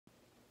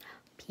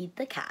Pete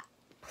the cat.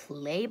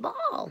 Play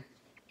ball.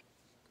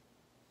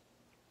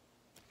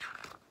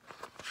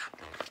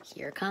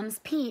 Here comes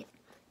Pete.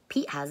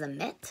 Pete has a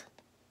mitt.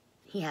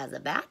 He has a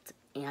bat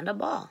and a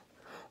ball.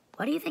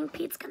 What do you think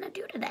Pete's gonna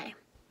do today?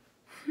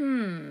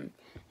 Have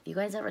you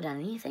guys ever done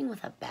anything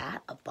with a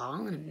bat, a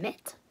ball, and a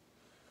mitt?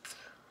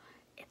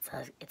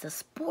 It's a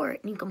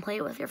sport, and you can play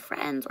it with your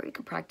friends, or you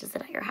can practice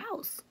it at your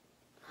house.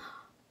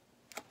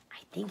 I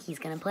think he's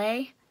gonna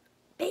play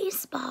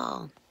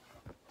baseball.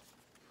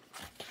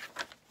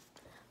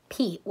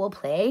 Pete will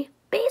play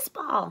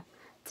baseball.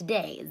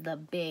 Today is the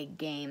big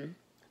game.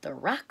 The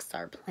Rocks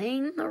are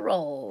playing the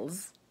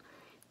Rolls.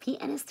 Pete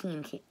and his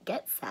team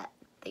get set.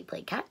 They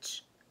play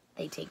catch.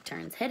 They take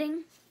turns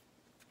hitting.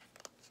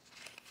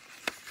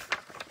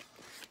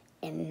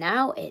 And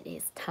now it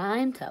is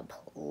time to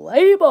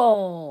play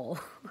ball.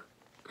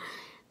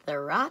 The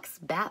Rocks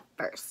bat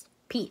first.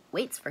 Pete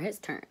waits for his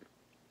turn.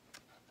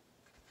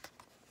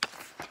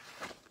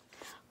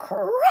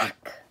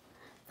 Crack!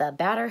 The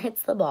batter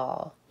hits the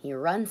ball. He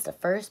runs to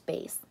first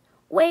base.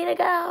 Way to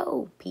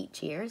go! Pete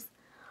cheers.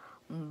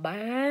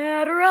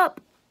 Batter up,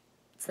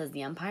 says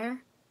the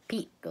umpire.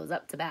 Pete goes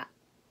up to bat.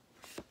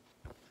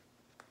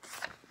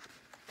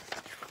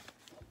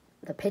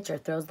 The pitcher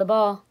throws the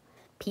ball.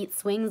 Pete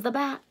swings the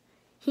bat.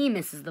 He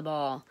misses the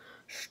ball.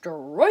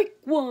 Strike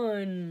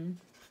one.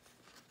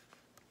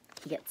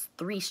 He gets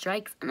 3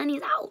 strikes and then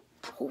he's out.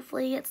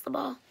 Hopefully he gets the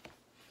ball.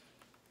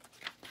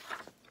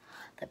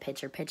 The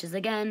pitcher pitches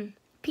again.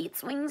 Pete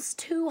swings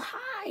too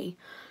high.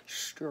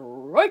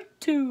 Strike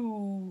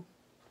 2.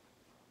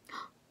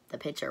 The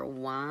pitcher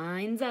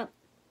winds up.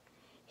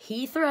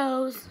 He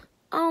throws.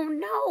 Oh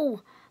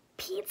no!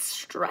 Pete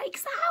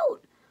strikes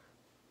out.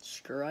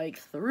 Strike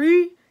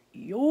 3.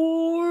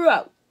 You're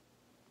out.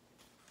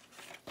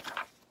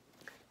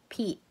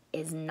 Pete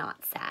is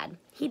not sad.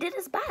 He did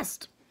his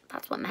best.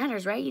 That's what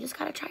matters, right? You just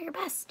gotta try your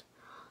best.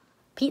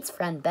 Pete's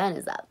friend Ben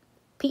is up.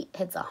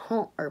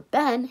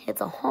 Ben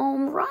hits a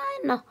home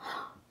run.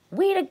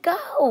 Way to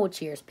go,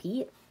 cheers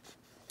Pete.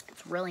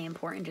 It's really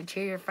important to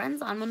cheer your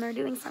friends on when they're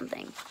doing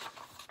something.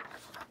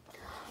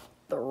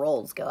 The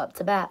Rolls go up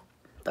to bat.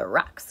 The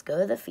Rocks go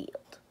to the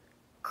field.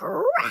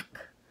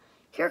 Crack!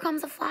 Here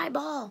comes a fly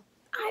ball.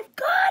 I've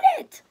got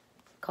it,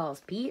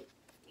 calls Pete.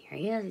 Here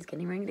he is. He's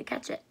getting ready to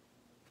catch it.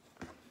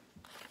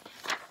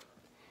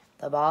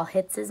 The ball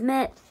hits his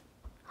mitt,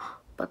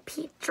 but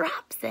Pete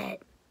drops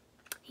it.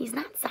 He's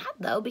not sad,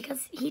 though,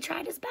 because he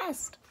tried his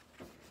best.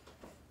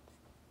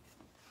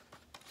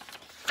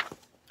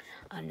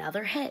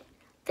 Another hit.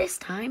 This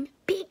time,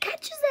 Pete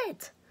catches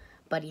it,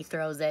 but he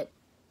throws it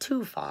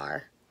too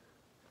far.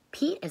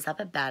 Pete is up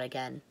at bat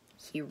again.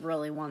 He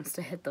really wants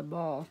to hit the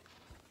ball.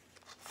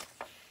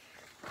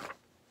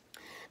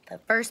 The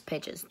first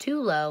pitch is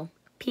too low.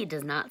 Pete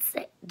does not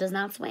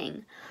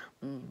swing.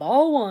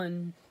 Ball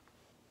 1.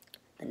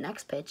 The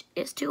next pitch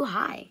is too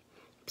high.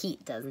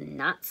 Pete does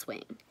not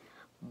swing.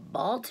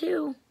 Ball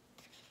 2.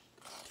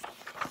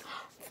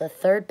 The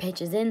third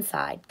pitch is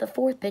inside. The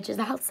fourth pitch is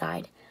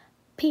outside.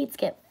 Pete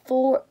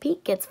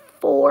gets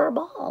 4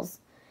 balls.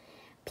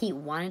 Pete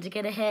wanted to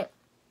get a hit,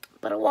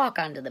 but a walk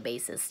onto the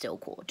base is still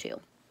cool too.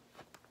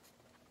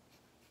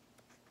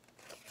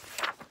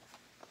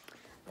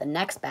 The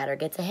next batter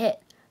gets a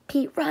hit.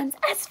 Pete runs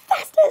as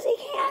fast as he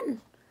can.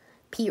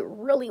 Pete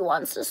really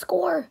wants to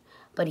score,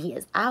 but he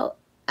is out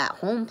at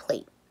home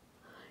plate.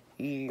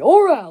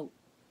 You're out.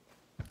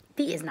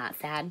 Pete is not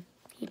sad.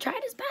 He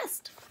tried his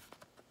best.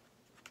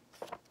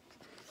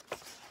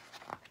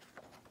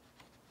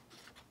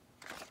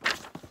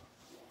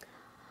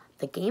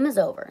 The game is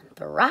over.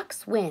 The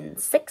Rocks win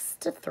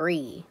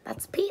 6-3.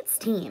 That's Pete's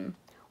team.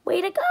 Way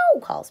to go,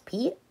 calls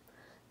Pete.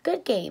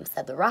 Good game,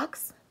 said the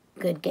Rocks.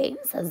 Good game,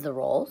 says the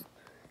Rolls.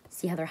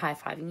 See how they're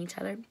high-fiving each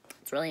other?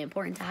 It's really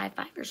important to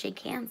high-five or shake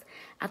hands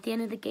at the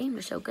end of the game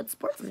to show good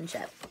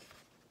sportsmanship.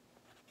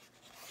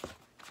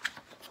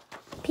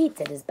 Pete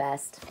did his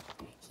best.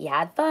 He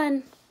had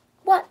fun.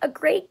 What a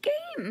great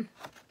game.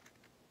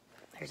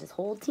 There's his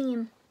whole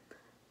team.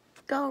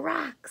 Go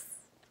Rocks.